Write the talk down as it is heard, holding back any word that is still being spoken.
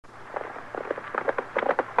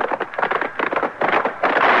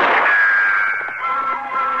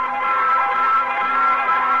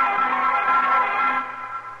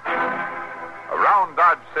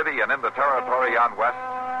And in the territory on West,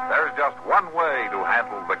 there's just one way to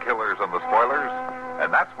handle the killers and the spoilers,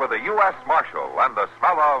 and that's with a U.S. Marshal and the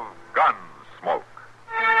smell of gun smoke.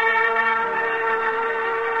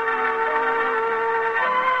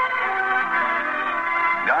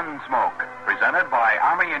 Gunsmoke, presented by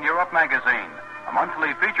Army in Europe magazine, a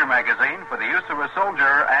monthly feature magazine for the use of a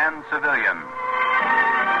soldier and civilian.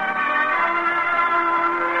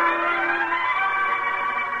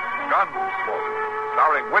 Gunsmoke,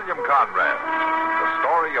 starring William Conrad, the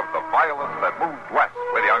story of the violence that moved west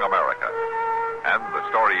with young America, and the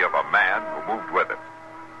story of a man who moved with it.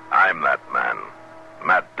 I'm that man,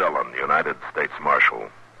 Matt Dillon, United States Marshal.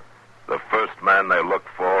 The first man they look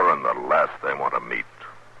for and the last they want to meet.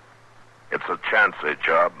 It's a chancy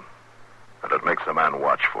job, and it makes a man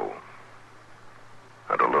watchful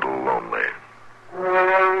and a little lonely.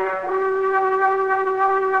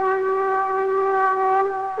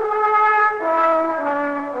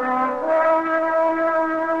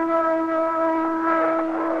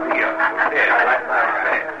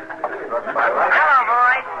 Hello,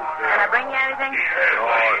 boys. Can I bring you anything?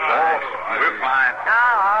 We're fine. Oh,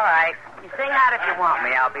 all right. You sing out if you want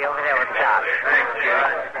me. I'll be over there with the doc. Thanks, kid.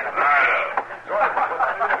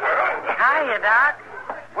 Hiya, Doc.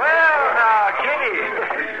 Well, now, Kitty,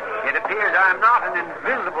 it appears I'm not an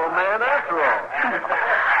invisible man after all.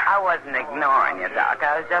 I wasn't ignoring you, Doc.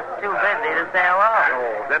 I was just too busy to say hello.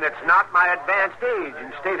 Oh, then it's not my advanced age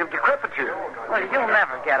and state of decrepitude. Well, you'll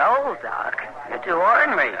never get old, Doc. You're too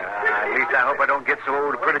ornery. At least I hope I don't get so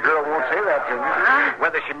old a pretty girl won't say that to me,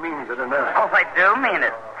 whether she means it or not. Oh, I do mean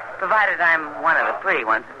it. Provided I'm one of the pretty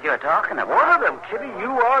ones that you're talking about. One of them, Kitty.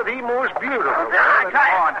 You are the most beautiful. Doc,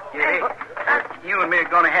 Come on, Kitty. You and me are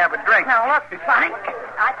going to have a drink. Now, look, Frank.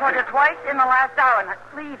 I told you twice in the last hour. Now,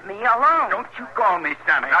 leave me alone. Don't you call me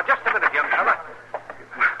Sonny. Now, just a minute, young fella.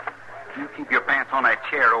 You keep your pants on that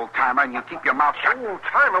chair, old-timer, and you keep your mouth shut. Oh,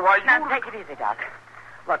 timer, why you... Now, take it easy, Doc.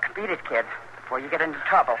 Look, beat it, kid, before you get into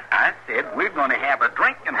trouble. I said we're going to have a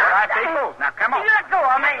drink, and what I say goes. Now, come on. You let go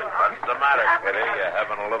of me. What's the matter, Kitty? You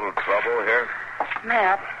having a little trouble here?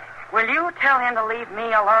 Matt, will you tell him to leave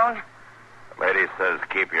me alone? The lady says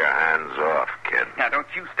keep your hands off, kid. Now, don't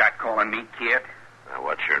you start calling me kid. Now,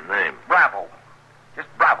 what's your name? Bravo. Just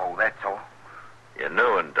Bravo, that's all. You're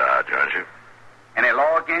new in Dodge, aren't you? Any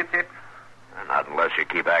law against it? Not unless you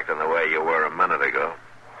keep acting the way you were a minute ago.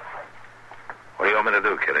 What do you want me to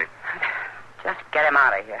do, Kitty? Just get him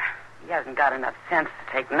out of here. He hasn't got enough sense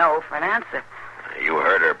to take no for an answer. You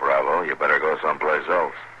heard her, Bravo. You better go someplace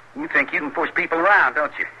else. You think you can push people around,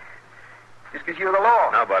 don't you? Just because you're the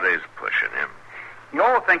law. Nobody's pushing him. You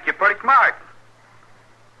all think you're pretty smart.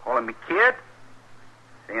 Calling me kid?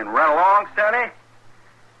 Saying run along, Sonny?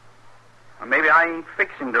 Or maybe I ain't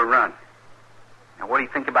fixing to run. Now, what do you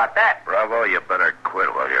think about that? Bravo, you better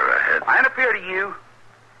quit while you're ahead. I interfere to you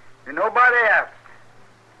and nobody else.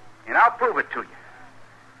 And I'll prove it to you.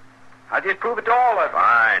 I'll just prove it to all of you.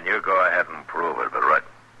 Fine, you go ahead and prove it, but right.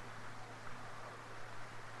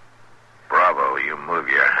 Bravo, you move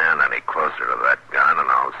your hand any closer to that gun, and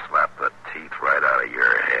I'll slap the teeth right out of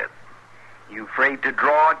your head. You afraid to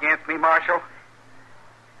draw against me, Marshal?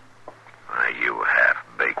 You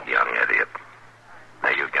half-baked young idiot. Now,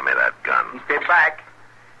 you give me that gun. You stay back.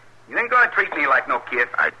 You ain't going to treat me like no kid.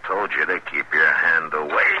 I told you to keep your hand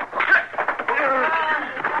away.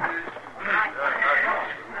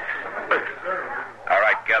 All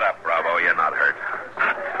right, get up, Bravo. You're not hurt.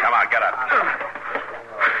 Come on, get up.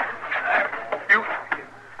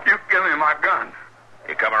 You give me my gun.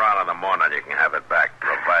 You come around in the morning, you can have it back,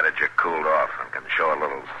 provided you're cooled off and can show a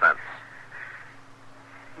little sense.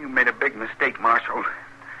 You made a big mistake, Marshal.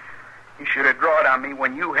 You should have drawn on me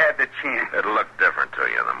when you had the chance. It'll look different to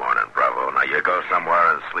you in the morning, Bravo. Now, you go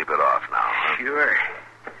somewhere and sleep it off now. Huh? Sure.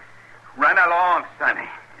 Run along, Sonny.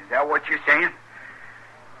 Is that what you're saying?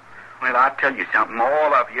 Well, I'll tell you something,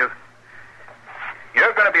 all of you.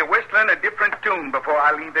 You're going to be whistling a different tune before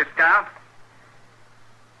I leave this town.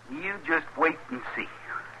 You just wait and see.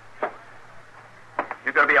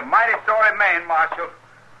 You're going to be a mighty sorry man, Marshal,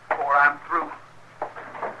 before I'm through.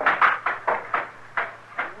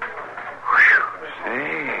 Say,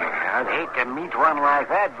 I'd hate to meet one like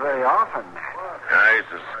that very often, Matt. Yeah,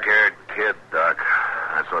 he's a scared kid, Doc.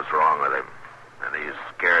 That's what's wrong with him. And he's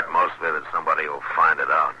scared mostly that somebody will find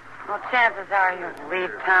it out. Well, chances are he'll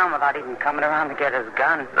leave town without even coming around to get his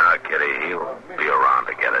gun. No, Kitty, he'll be around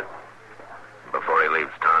to get it. Before he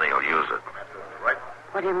leaves town, he'll use it.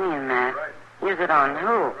 What do you mean, Matt? Use it on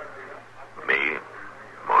who? Me,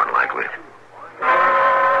 more than likely.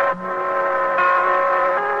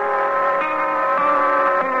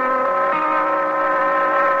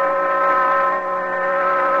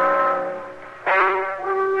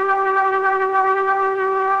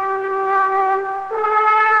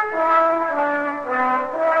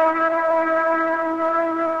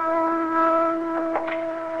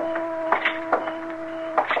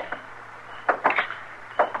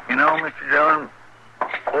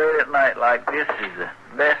 moonlight like this is the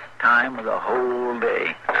best time of the whole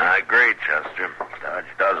day. I agree, Chester. Dodge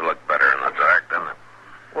does look better in the dark, doesn't it?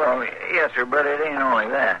 Well, yes, sir, but it ain't only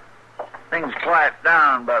that. Things quiet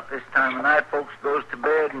down about this time of night. Folks goes to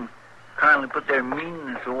bed and kindly put their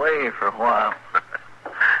meanness away for a while.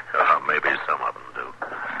 Oh, maybe some of them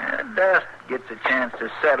do. Dust gets a chance to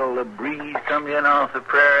settle. The breeze comes in off the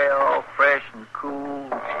prairie all fresh and cool.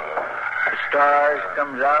 The stars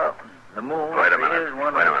comes out. The moon Wait a minute. is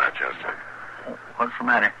one Wait a of... minute, Chester. What's the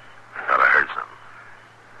matter? I thought I heard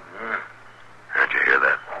something. How'd you hear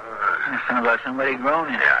that? It sounds like somebody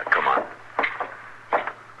groaning. Yeah, come on.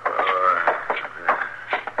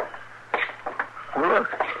 Well, look.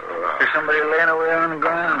 There's somebody laying over there on the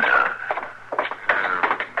ground.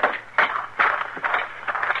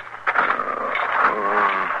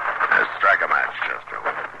 Strike a match, Chester.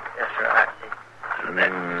 Yes, sir.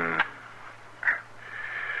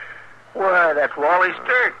 Why, that's Wally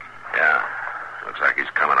Stirk. Yeah. Looks like he's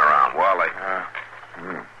coming around. Wally.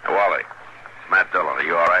 Hey, Wally. Matt Dillon, are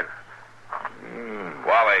you all right?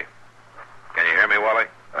 Wally. Can you hear me, Wally?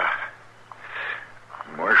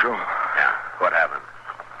 Marshal? Yeah. What happened?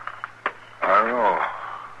 I don't know.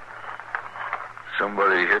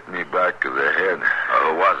 Somebody hit me back of the head.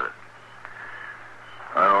 Who was it?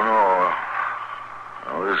 I don't know.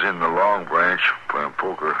 I was in the Long Branch playing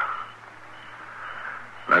poker.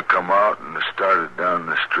 And I come out and started down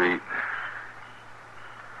the street.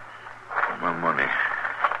 My money.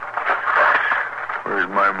 Where's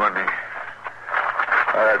my money?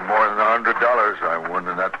 I had more than $100 I won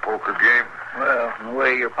in that poker game. Well, from the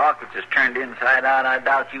way your pockets is turned inside out, I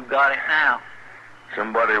doubt you've got it now.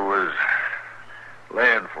 Somebody was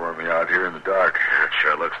laying for me out here in the dark. It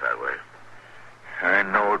sure looks that way. I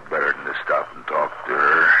know it better than to stop and talk to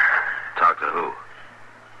her. Talk to who?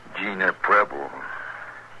 Gina Preble.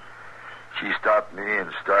 She stopped me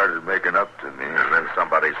and started making up to me. And then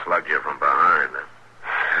somebody slugged you from behind.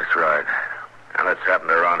 That's right. And it's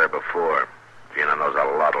happened around here before. Gina knows a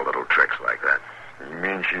lot of little tricks like that. You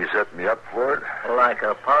mean she set me up for it? Like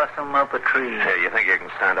a possum up a tree. Hey, you think you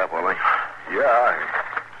can stand up, Wally? Yeah,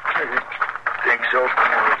 I think so.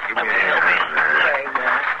 Give me a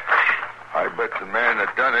hand. I bet the man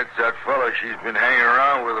that done it's that fella she's been hanging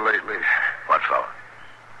around with lately. What fella?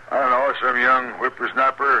 I don't know, some young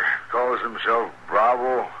whippersnapper calls himself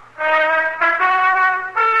Bravo.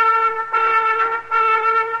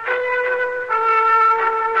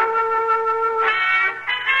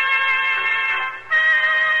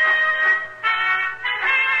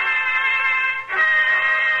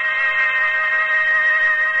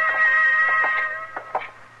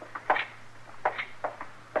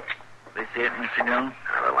 This it, Mr. Dillon?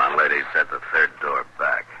 The landlady said the third door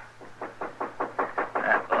back.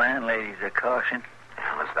 That landlady's a caution.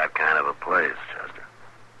 Well, it's that kind of a place, Chester.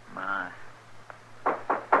 My.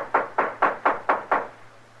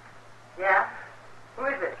 Yeah? Who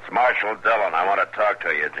is it? It's Marshal Dillon. I want to talk to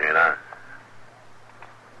you, Gina.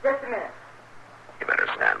 Just a minute. You better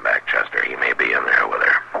stand back, Chester. He may be in there with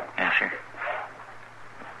her. Yes, sir.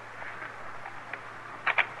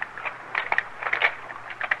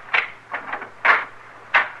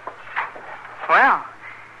 Well,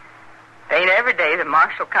 it ain't every day the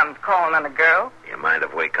marshal comes calling on a girl. You mind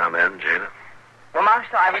if we come in, Gina? Well,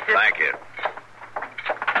 Marshal, I was just... Thank you.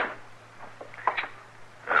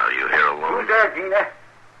 Are you here alone? Who's there, Gina?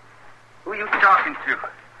 Who you talking to?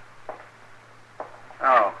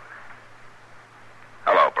 Oh,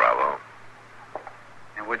 Hello, Bravo.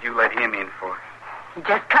 and what'd you let him in for? He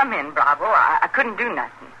just come in, Bravo. I couldn't do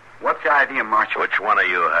nothing. What's the idea, Marshal? Which one of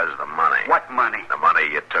you has the money? What money? The money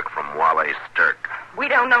you took from Wally Stirk. We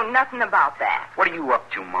don't know nothing about that. What are you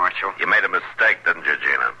up to, Marshal? You made a mistake, didn't you,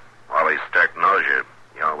 Gina? Wally Stirk knows you.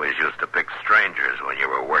 You always used to pick strangers when you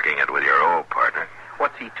were working it with your old partner.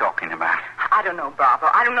 What's he talking about? I don't know, Bravo.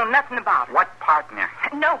 I don't know nothing about it. What partner?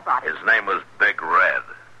 Nobody. His name was Big Red.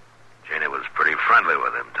 Gina was pretty friendly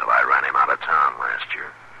with him till I ran him out of town last year.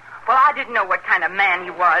 Well, I didn't know what kind of man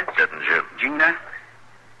he was. Didn't you? Gina?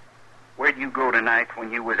 Where'd you go tonight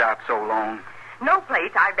when you was out so long? No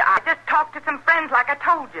place. I just talked to some friends like I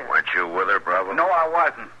told you. Weren't you with her, Bravo? No, I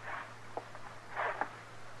wasn't.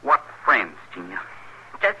 What friends, Gina?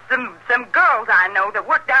 Just some girls I know that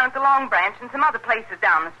work down at the Long Branch and some other places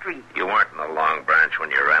down the street. You weren't in the Long Branch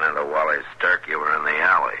when you ran into Wally Stirk. You were in the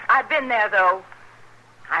alley. I'd been there, though.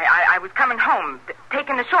 I was coming home,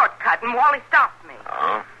 taking a shortcut, and Wally stopped me.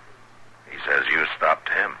 Oh? He says you stopped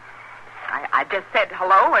him. I just said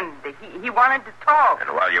hello, and he wanted to talk.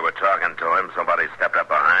 And while you were talking to him, somebody stepped up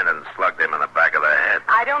behind and slugged him in the back of the head.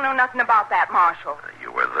 I don't know nothing about that, Marshal.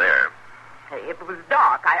 You were there. It was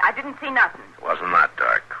dark. I didn't see nothing. It wasn't that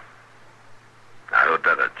dark.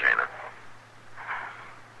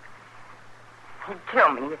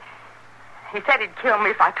 kill me. He said he'd kill me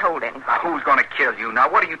if I told anyone. Now, who's going to kill you?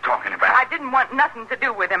 Now, what are you talking about? I didn't want nothing to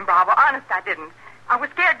do with him, Bravo. Honest, I didn't. I was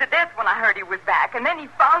scared to death when I heard he was back, and then he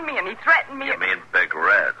found me and he threatened me. You mean Big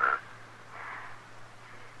Red, huh?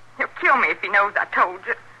 He'll kill me if he knows I told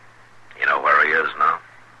you. You know where he is now?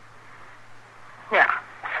 Yeah.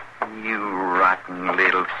 You rotten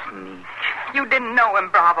little sneak. You didn't know him,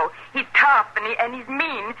 Bravo. He's tough and he's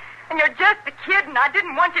mean. And you're just a kid, and I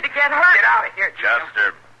didn't want you to get hurt. Get out of here,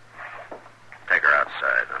 Chester. Take her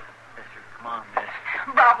outside, huh? Come on,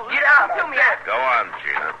 miss. Bravo, Get out to of me. there. Go on,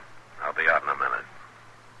 Gina. I'll be out in a minute.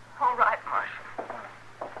 All right, Marshal.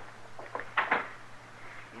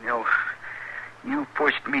 You know, you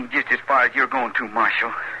pushed me just as far as you're going to,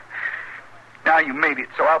 Marshal. Now you made it,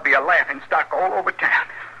 so I'll be a laughing stock all over town.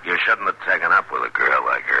 You shouldn't have taken up with a girl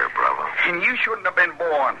like her, Bravo. And you shouldn't have been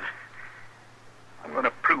born. I'm going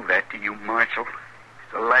to prove that to you, Marshal.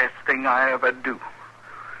 It's the last thing I ever do.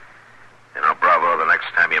 You know, Bravo, the next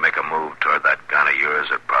time you make a move toward that gun of yours,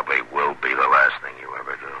 it probably will be the last thing you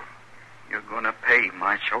ever do. You're going to pay,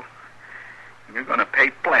 Marshal. You're going to pay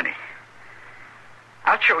plenty.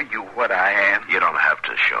 I'll show you what I am. You don't have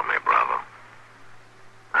to show me, Bravo.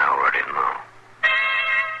 I already know.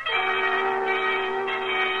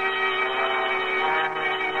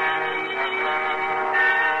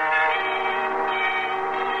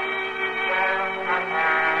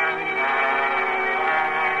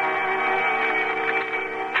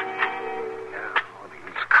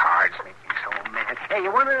 Hey,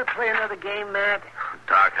 you want to play another game, Matt?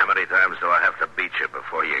 Doc, how many times do I have to beat you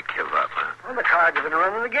before you give up, huh? Well, the cards have been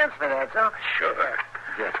running against me, that's all. Sure.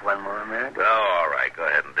 Just one more, Matt. Oh, all right. Go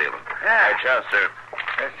ahead and deal them. Yeah. Hey, Chester,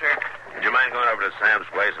 Yes, sir. would you mind going over to Sam's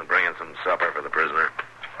place and bringing some supper for the prisoner?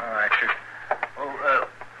 All right, sure. Oh,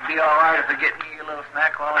 be all right if I get me a little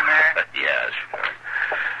snack while I'm there? Yeah, sure.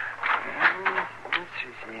 Let's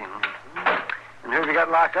see. And who have you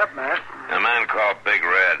got locked up, Matt? A man called Big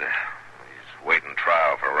Red. He's waiting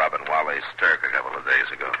trial for robbing Wally's Turk a couple of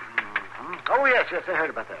days ago. Mm-hmm. Oh, yes, I heard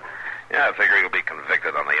about that. Yeah, I figure he'll be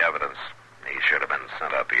convicted on the evidence. He should have been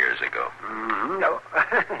sent up years ago.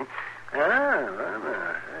 Mm-hmm.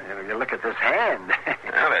 Well, you look at this hand.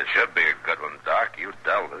 Well, it should be a good one, Doc. You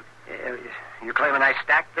dealt it. You claiming I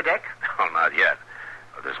stacked the deck? Oh, not yet.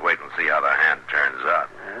 I'll just wait and see how the hand turns out.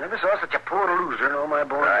 I never saw such a poor loser in all my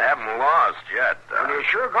born I days. haven't lost yet. Well, you're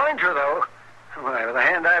sure going to, though. Why, with the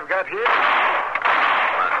hand I've got here...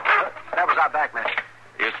 That was our back, man.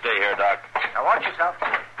 You stay here, Doc. Now, watch yourself.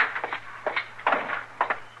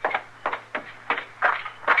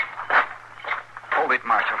 Hold it,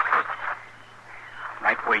 Marshal.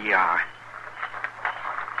 Right where you are.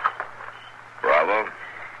 Bravo.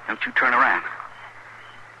 Don't you turn around.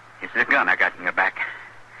 It's the gun I got in your back.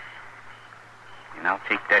 And I'll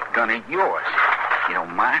take that gun of yours, if you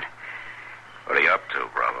don't mind. What are you up to,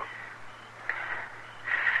 Bravo?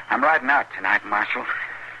 I'm riding out tonight, Marshal.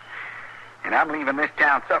 And I'm leaving this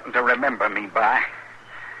town something to remember me by.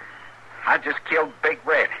 I just killed Big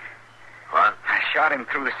Red. What? I shot him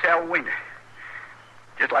through the cell window.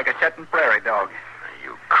 Just like a setting prairie dog.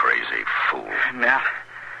 You crazy fool. Now,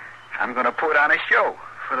 I'm going to put on a show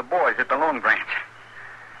for the boys at the Lone Branch.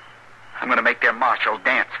 I'm going to make their marshal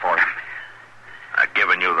dance for him. I've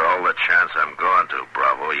given you all the chance I'm going to,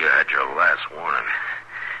 Bravo. You had your last warning.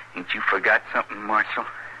 Ain't you forgot something, Marshal?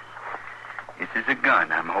 This is a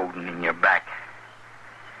gun I'm holding in your back.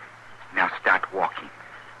 Now start walking.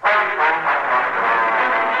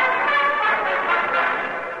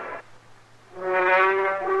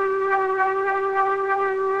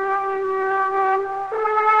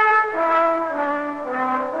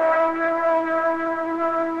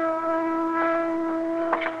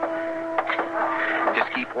 Just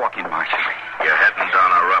keep walking, Marshal. You're heading down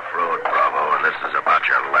a rough road, Bravo, and this is about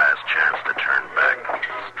your last chance to turn back.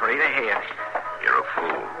 Straight ahead. You're a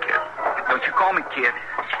fool, kid. Don't you call me kid.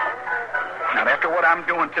 Not after what I'm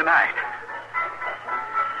doing tonight.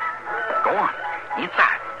 Go on.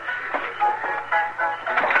 Inside.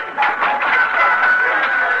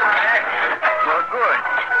 Well, good.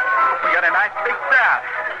 We got a nice big crowd.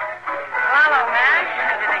 Hello, man.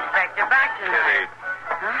 I didn't expect you back tonight.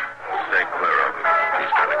 Kitty, stay clear of him.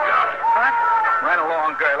 He's got a gun. What? Run along,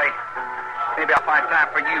 girlie. Maybe I'll find time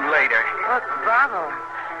for you later. Look, Bravo.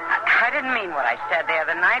 I didn't mean what I said the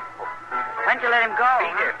other night. Why don't you let him go?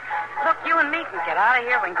 Beat it. Look, you and me can get out of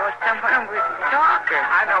here. We can go somewhere and we can talk.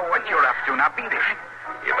 I know what you're up to. Now beat it.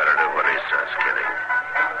 You better do what he says, Kitty.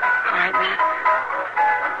 All right, man.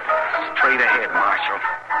 Straight ahead, Marshal.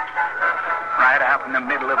 Right out in the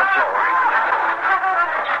middle of the floor.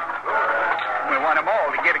 We want them all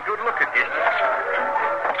to get a good look at this.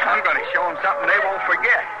 I'm going to show them something they won't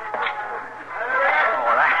forget.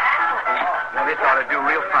 All right. Now, this ought to do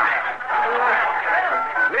real fine.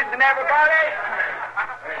 Listen, everybody.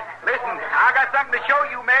 Listen, I got something to show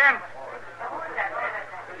you, man.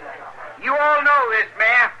 You all know this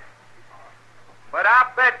man. But I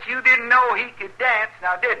bet you didn't know he could dance,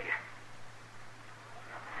 now did you?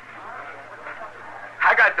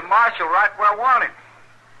 I got the marshal right where I want him.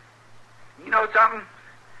 You know something?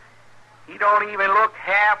 He don't even look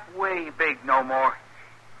halfway big no more.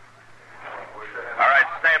 All right,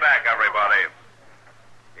 stay back, everybody.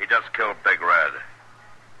 He just killed Big Red.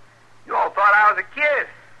 You all thought I was a kid.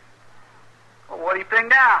 Well, what do you think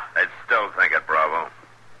now? They'd still think it, Bravo.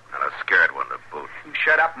 And a scared one to boot. You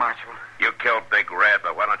shut up, Marshal. You killed Big Red,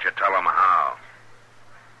 but why don't you tell him how?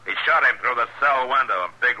 He shot him through the cell window,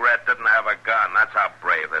 and Big Red didn't have a gun. That's how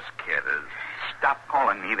brave this kid is. Stop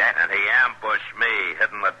calling me that. And he ambushed me,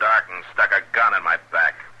 hid in the dark, and stuck a gun in my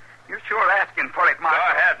back. You're sure asking for it, Marshal.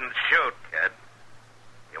 Go ahead and shoot, kid.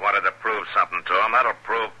 You wanted to prove something to him. That'll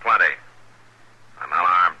prove plenty. An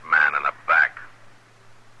unarmed man in the back.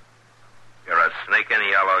 You're a sneaking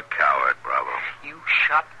yellow coward, Bravo. You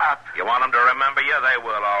shut up. You want them to remember you? They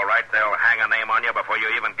will, all right. They'll hang a name on you before you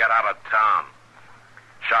even get out of town.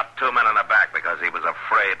 Shot 2 men in the back because he was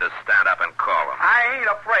afraid to stand up and call them. I ain't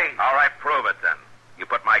afraid. All right, prove it then. You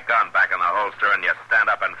put my gun back in the holster and you stand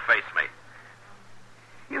up and face me.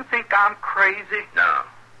 You think I'm crazy? No.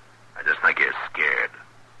 I just think you're scared.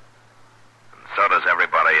 And so does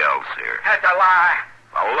everybody else here. That's a lie.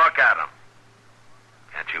 Well, look at him.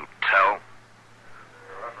 Can't you tell?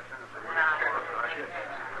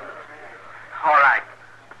 All right.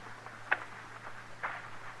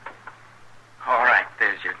 All right,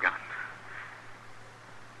 there's your gun.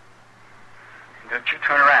 Don't you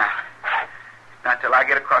turn around. Not till I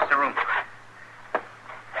get across the room.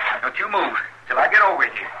 Don't you move till I get over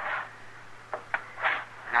here.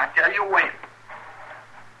 And I'll tell you when.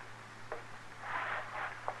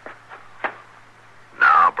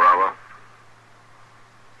 Now, Bravo?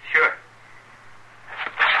 Sure.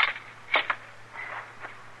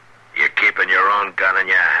 You keeping your own gun in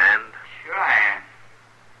your hand? Sure I am.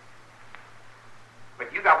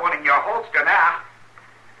 But you got one in your holster now.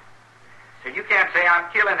 So you can't say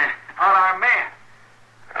I'm killing an unarmed man.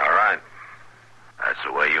 All right. That's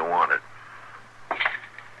the way you want it.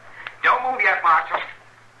 Don't move yet, Marshal.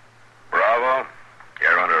 Bravo,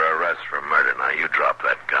 you're under arrest for murder. Now you drop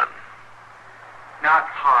that gun. Not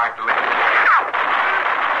hardly.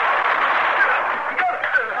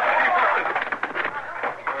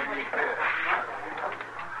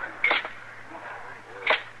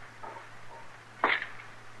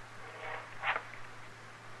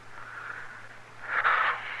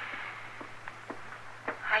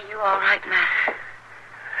 Are you all right, Matt?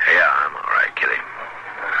 Yeah, I'm all right, Kitty.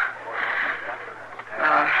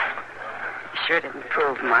 Well, you sure didn't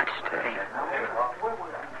prove much today.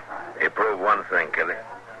 You prove one thing, Kitty.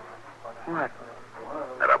 What?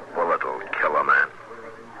 That a bullet will kill a man.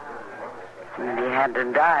 And he had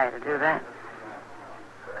to die to do that.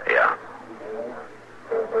 Yeah.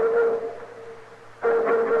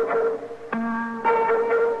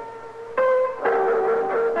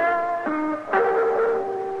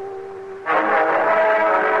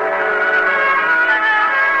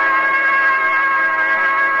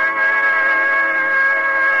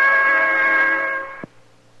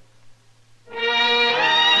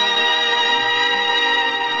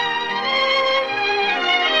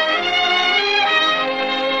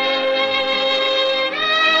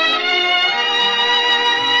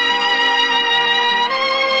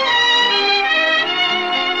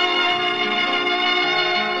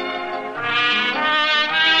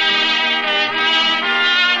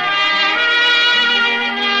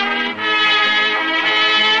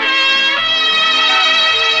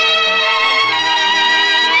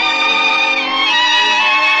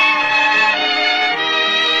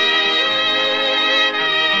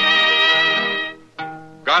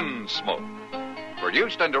 Gunsmoke.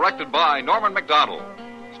 Produced and directed by Norman McDonald.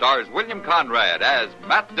 Stars William Conrad as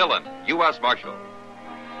Matt Dillon, U.S. Marshal.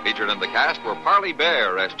 Featured in the cast were Parley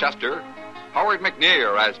Bear as Chester, Howard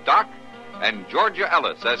McNear as Doc, and Georgia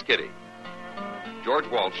Ellis as Kitty. George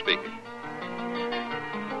Walsh speaking.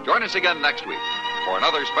 Join us again next week for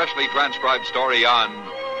another specially transcribed story on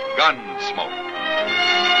Gunsmoke.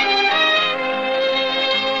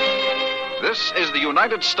 This is the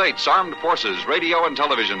United States Armed Forces Radio and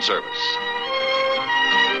Television Service.